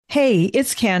Hey,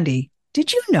 it's Candy.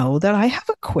 Did you know that I have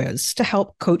a quiz to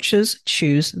help coaches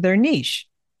choose their niche?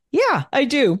 Yeah, I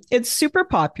do. It's super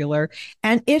popular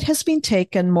and it has been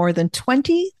taken more than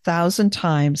 20,000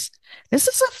 times. This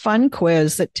is a fun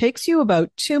quiz that takes you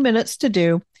about 2 minutes to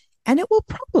do, and it will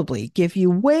probably give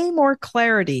you way more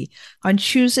clarity on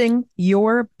choosing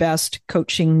your best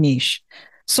coaching niche.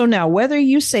 So now, whether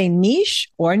you say niche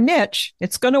or niche,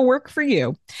 it's going to work for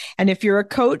you. And if you're a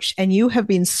coach and you have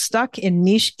been stuck in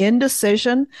niche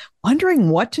indecision, wondering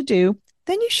what to do,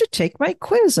 then you should take my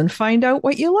quiz and find out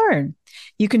what you learn.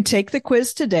 You can take the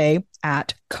quiz today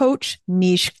at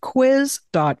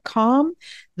coachnichequiz.com.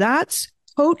 That's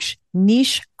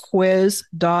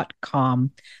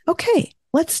coachnichequiz.com. Okay,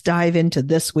 let's dive into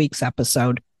this week's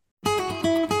episode.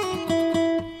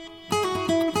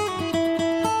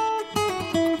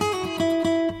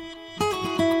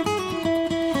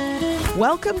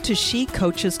 Welcome to She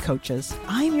Coaches Coaches.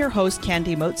 I'm your host,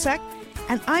 Candy Motzek,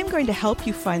 and I'm going to help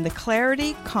you find the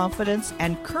clarity, confidence,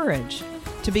 and courage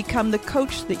to become the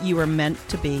coach that you are meant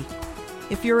to be.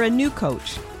 If you're a new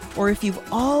coach, or if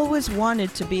you've always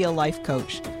wanted to be a life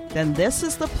coach, then this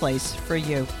is the place for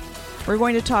you. We're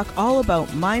going to talk all about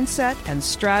mindset and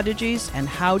strategies and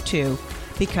how to,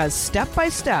 because step by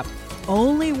step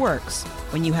only works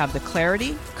when you have the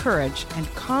clarity, courage, and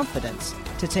confidence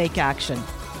to take action.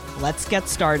 Let's get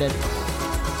started.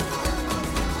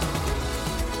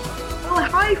 Well,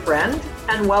 hi, friend,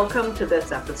 and welcome to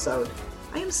this episode.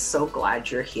 I am so glad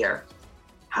you're here.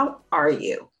 How are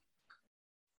you?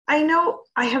 I know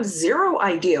I have zero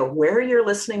idea where you're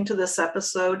listening to this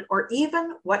episode or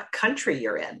even what country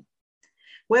you're in.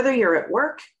 Whether you're at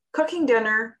work, cooking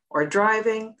dinner, or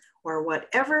driving, or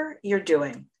whatever you're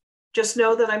doing, just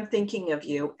know that I'm thinking of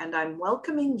you and I'm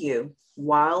welcoming you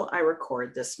while I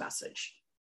record this message.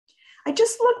 I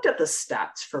just looked at the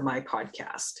stats for my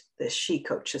podcast, the She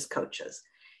Coaches Coaches,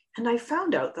 and I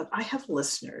found out that I have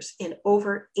listeners in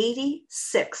over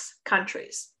 86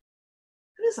 countries.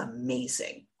 That is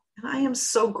amazing, and I am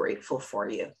so grateful for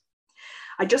you.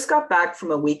 I just got back from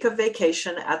a week of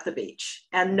vacation at the beach,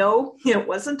 and no, it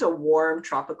wasn't a warm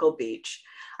tropical beach.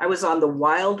 I was on the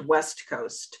wild West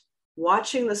Coast,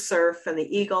 watching the surf and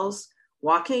the eagles,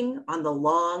 walking on the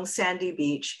long sandy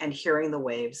beach and hearing the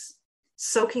waves,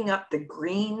 soaking up the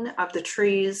green of the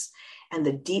trees and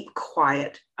the deep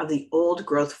quiet of the old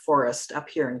growth forest up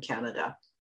here in Canada.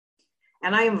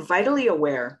 And I am vitally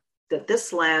aware that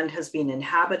this land has been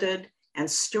inhabited and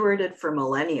stewarded for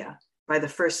millennia by the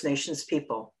First Nations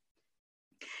people.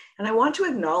 And I want to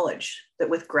acknowledge that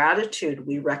with gratitude,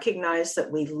 we recognize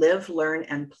that we live, learn,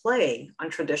 and play on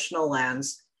traditional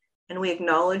lands, and we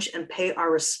acknowledge and pay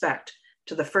our respect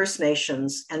to the First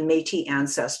Nations and Métis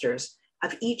ancestors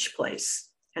of each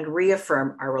place and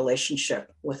reaffirm our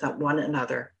relationship with one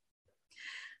another.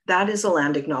 That is a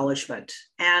land acknowledgement.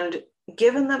 And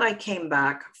given that I came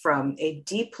back from a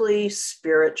deeply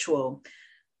spiritual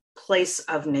place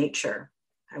of nature,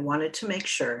 I wanted to make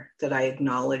sure that I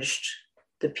acknowledged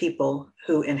the people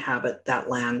who inhabit that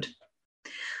land.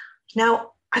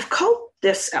 Now, I've called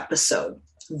this episode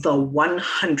the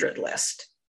 100 list.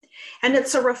 And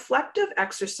it's a reflective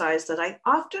exercise that I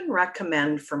often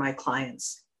recommend for my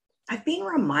clients. I've been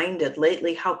reminded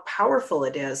lately how powerful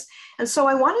it is, and so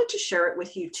I wanted to share it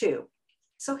with you too.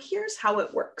 So here's how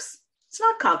it works. It's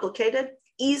not complicated,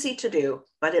 easy to do,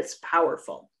 but it's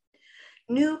powerful.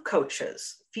 New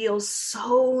coaches feel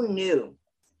so new.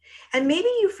 And maybe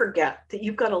you forget that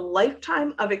you've got a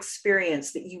lifetime of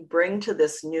experience that you bring to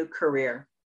this new career.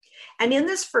 And in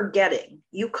this forgetting,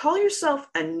 you call yourself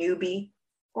a newbie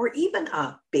or even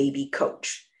a baby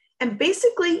coach. And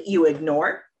basically you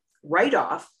ignore, write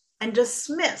off, and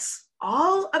dismiss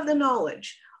all of the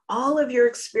knowledge, all of your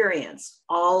experience,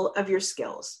 all of your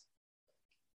skills.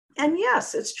 And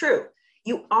yes, it's true.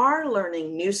 You are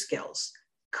learning new skills,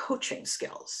 coaching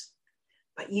skills,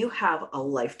 but you have a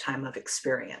lifetime of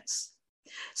experience.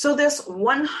 So this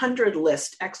 100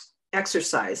 list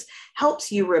exercise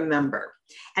helps you remember.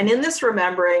 And in this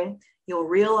remembering, you'll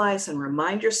realize and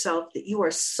remind yourself that you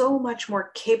are so much more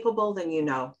capable than you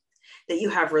know, that you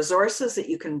have resources that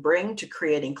you can bring to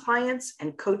creating clients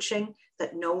and coaching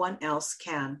that no one else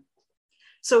can.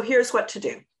 So here's what to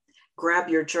do. Grab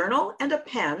your journal and a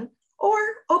pen or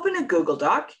open a Google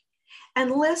Doc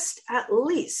and list at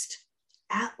least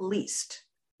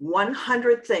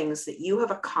 100 things that you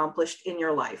have accomplished in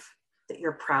your life that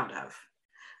you're proud of.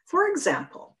 For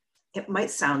example, it might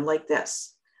sound like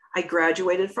this. I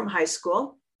graduated from high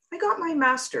school. I got my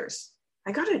master's.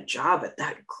 I got a job at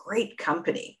that great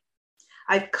company.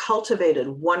 I've cultivated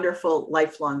wonderful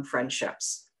lifelong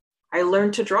friendships. I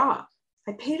learned to draw.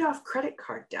 I paid off credit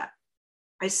card debt.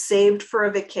 I saved for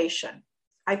a vacation.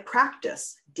 I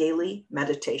practice daily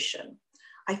meditation.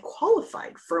 I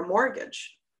qualified for a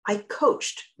mortgage. I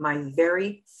coached my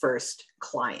very first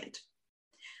client.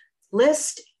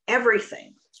 List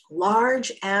everything,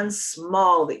 large and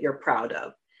small, that you're proud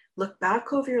of. Look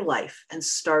back over your life and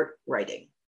start writing.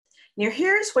 Now,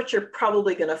 here's what you're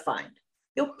probably going to find.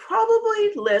 You'll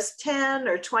probably list 10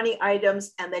 or 20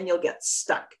 items, and then you'll get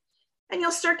stuck. And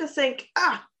you'll start to think,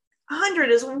 100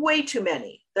 is way too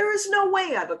many. There is no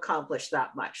way I've accomplished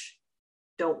that much.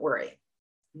 Don't worry.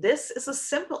 This is a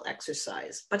simple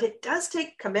exercise, but it does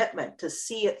take commitment to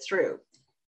see it through.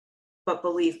 But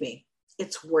believe me,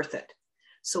 it's worth it.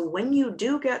 So when you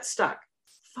do get stuck,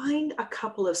 find a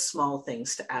couple of small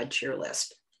things to add to your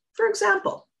list. For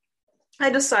example, I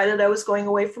decided I was going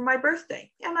away for my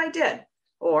birthday, and I did.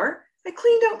 Or I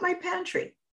cleaned out my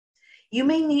pantry. You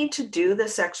may need to do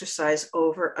this exercise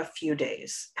over a few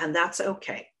days, and that's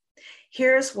okay.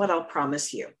 Here's what I'll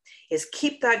promise you, is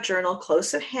keep that journal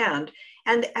close at hand,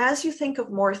 and as you think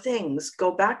of more things,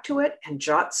 go back to it and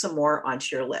jot some more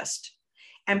onto your list.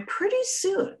 And pretty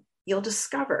soon, you'll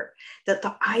discover that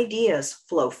the ideas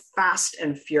flow fast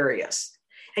and furious.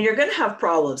 And you're going to have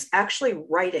problems actually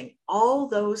writing all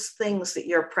those things that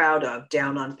you're proud of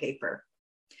down on paper.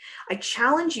 I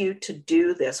challenge you to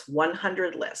do this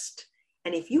 100 list.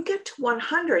 And if you get to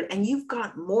 100 and you've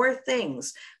got more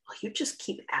things, well, you just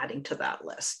keep adding to that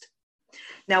list.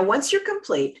 Now, once you're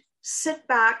complete, sit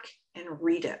back and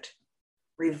read it.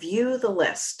 Review the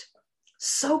list.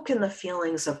 Soak in the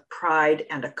feelings of pride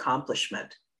and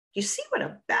accomplishment. You see what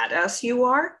a badass you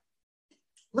are?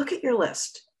 Look at your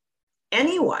list.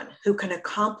 Anyone who can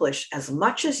accomplish as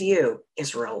much as you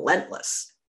is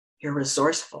relentless. You're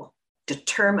resourceful,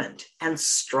 determined, and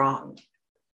strong.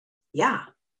 Yeah,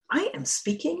 I am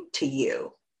speaking to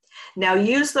you. Now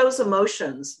use those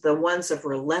emotions, the ones of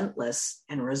relentless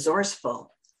and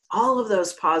resourceful, all of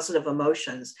those positive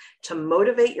emotions, to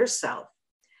motivate yourself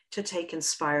to take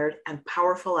inspired and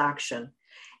powerful action.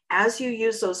 As you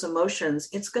use those emotions,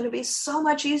 it's going to be so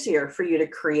much easier for you to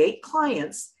create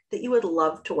clients that you would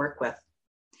love to work with.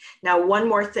 Now, one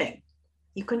more thing.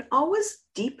 You can always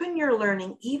deepen your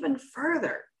learning even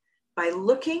further by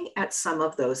looking at some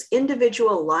of those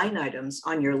individual line items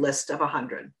on your list of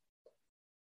 100.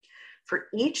 For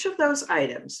each of those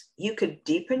items, you could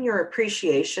deepen your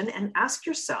appreciation and ask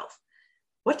yourself,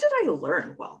 what did I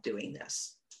learn while doing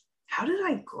this? How did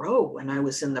I grow when I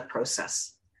was in the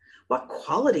process? What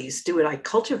qualities did I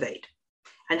cultivate?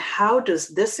 And how does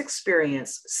this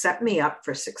experience set me up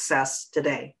for success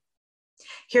today?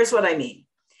 Here's what I mean.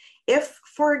 If,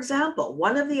 for example,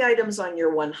 one of the items on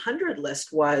your 100 list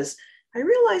was, I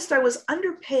realized I was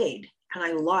underpaid and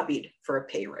I lobbied for a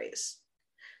pay raise.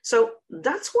 So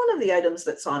that's one of the items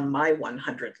that's on my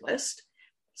 100 list.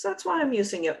 So that's why I'm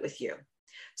using it with you.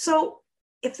 So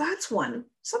if that's one,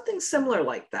 something similar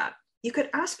like that, you could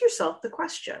ask yourself the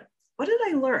question, what did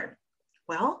I learn?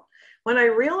 Well, when I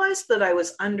realized that I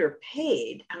was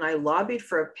underpaid and I lobbied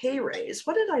for a pay raise,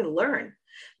 what did I learn?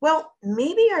 Well,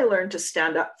 maybe I learned to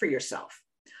stand up for yourself,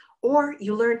 or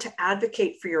you learned to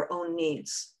advocate for your own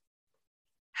needs.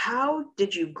 How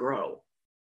did you grow?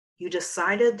 You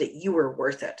decided that you were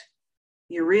worth it.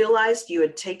 You realized you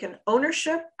had taken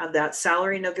ownership of that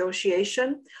salary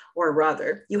negotiation, or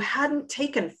rather, you hadn't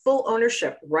taken full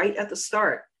ownership right at the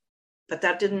start, but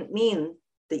that didn't mean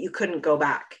that you couldn't go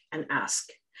back and ask.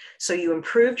 So you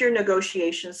improved your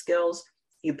negotiation skills,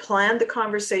 you planned the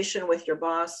conversation with your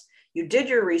boss, you did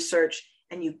your research,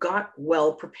 and you got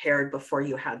well prepared before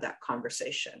you had that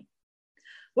conversation.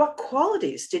 What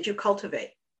qualities did you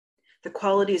cultivate? The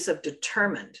qualities of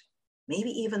determined, maybe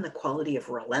even the quality of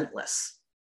relentless,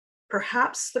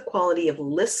 perhaps the quality of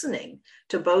listening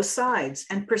to both sides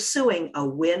and pursuing a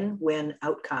win-win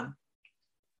outcome.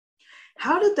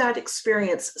 How did that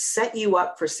experience set you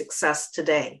up for success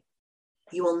today?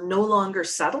 You will no longer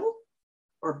settle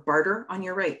or barter on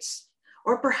your rates.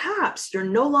 Or perhaps you're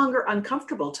no longer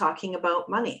uncomfortable talking about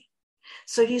money.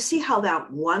 So do you see how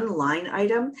that one line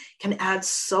item can add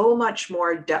so much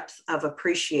more depth of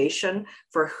appreciation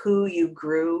for who you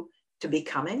grew to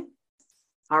becoming?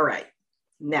 All right,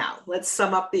 now let's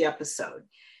sum up the episode.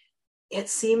 It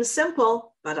seems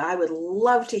simple, but I would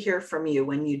love to hear from you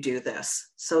when you do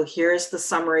this. So here's the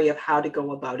summary of how to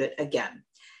go about it again.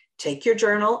 Take your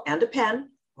journal and a pen,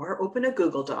 or open a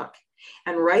Google Doc,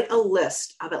 and write a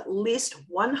list of at least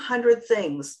 100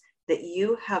 things that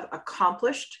you have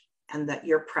accomplished and that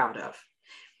you're proud of.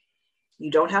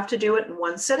 You don't have to do it in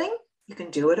one sitting. You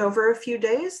can do it over a few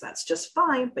days. That's just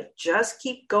fine, but just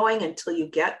keep going until you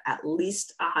get at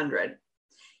least 100.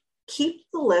 Keep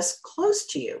the list close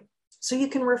to you. so you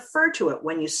can refer to it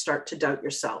when you start to doubt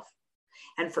yourself.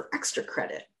 And for extra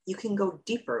credit, you can go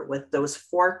deeper with those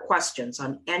 4 questions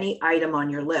on any item on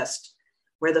your list,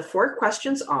 where the 4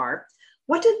 questions are: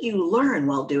 what did you learn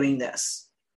while doing this?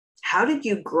 How did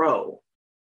you grow?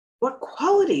 What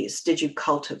qualities did you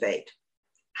cultivate?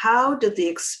 How did the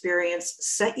experience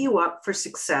set you up for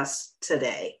success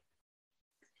today?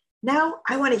 Now,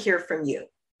 I want to hear from you.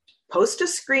 Post a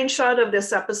screenshot of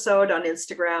this episode on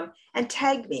Instagram and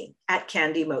tag me at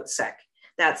Candy Motzek.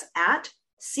 That's at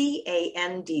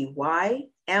CandyMotzek.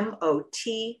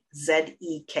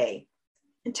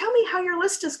 And tell me how your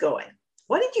list is going.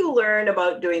 What did you learn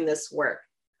about doing this work?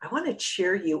 I want to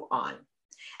cheer you on.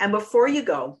 And before you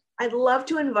go, I'd love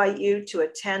to invite you to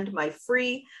attend my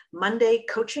free Monday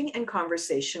coaching and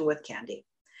conversation with Candy.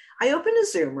 I open a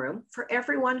Zoom room for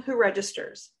everyone who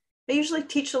registers. I usually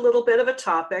teach a little bit of a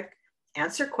topic,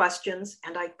 answer questions,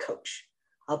 and I coach.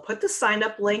 I'll put the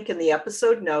sign-up link in the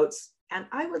episode notes, and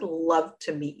I would love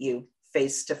to meet you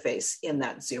face-to-face in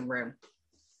that Zoom room.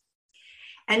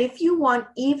 And if you want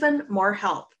even more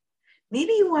help,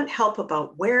 maybe you want help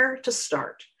about where to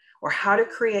start or how to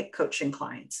create coaching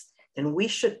clients, then we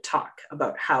should talk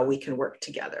about how we can work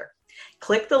together.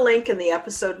 Click the link in the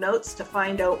episode notes to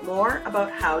find out more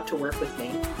about how to work with me,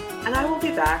 and I will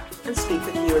be back and speak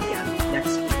with you again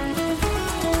next week.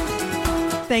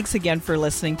 Thanks again for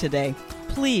listening today.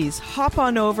 Please hop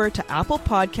on over to Apple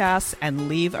Podcasts and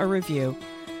leave a review.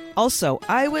 Also,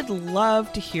 I would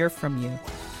love to hear from you.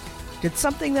 Did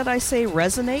something that I say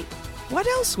resonate? What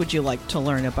else would you like to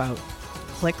learn about?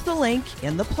 Click the link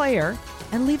in the player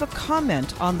and leave a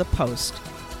comment on the post.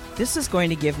 This is going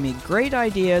to give me great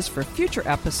ideas for future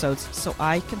episodes so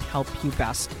I can help you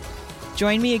best.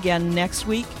 Join me again next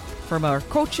week for more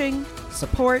coaching,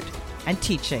 support, and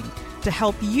teaching to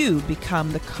help you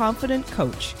become the confident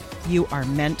coach you are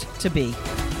meant to be.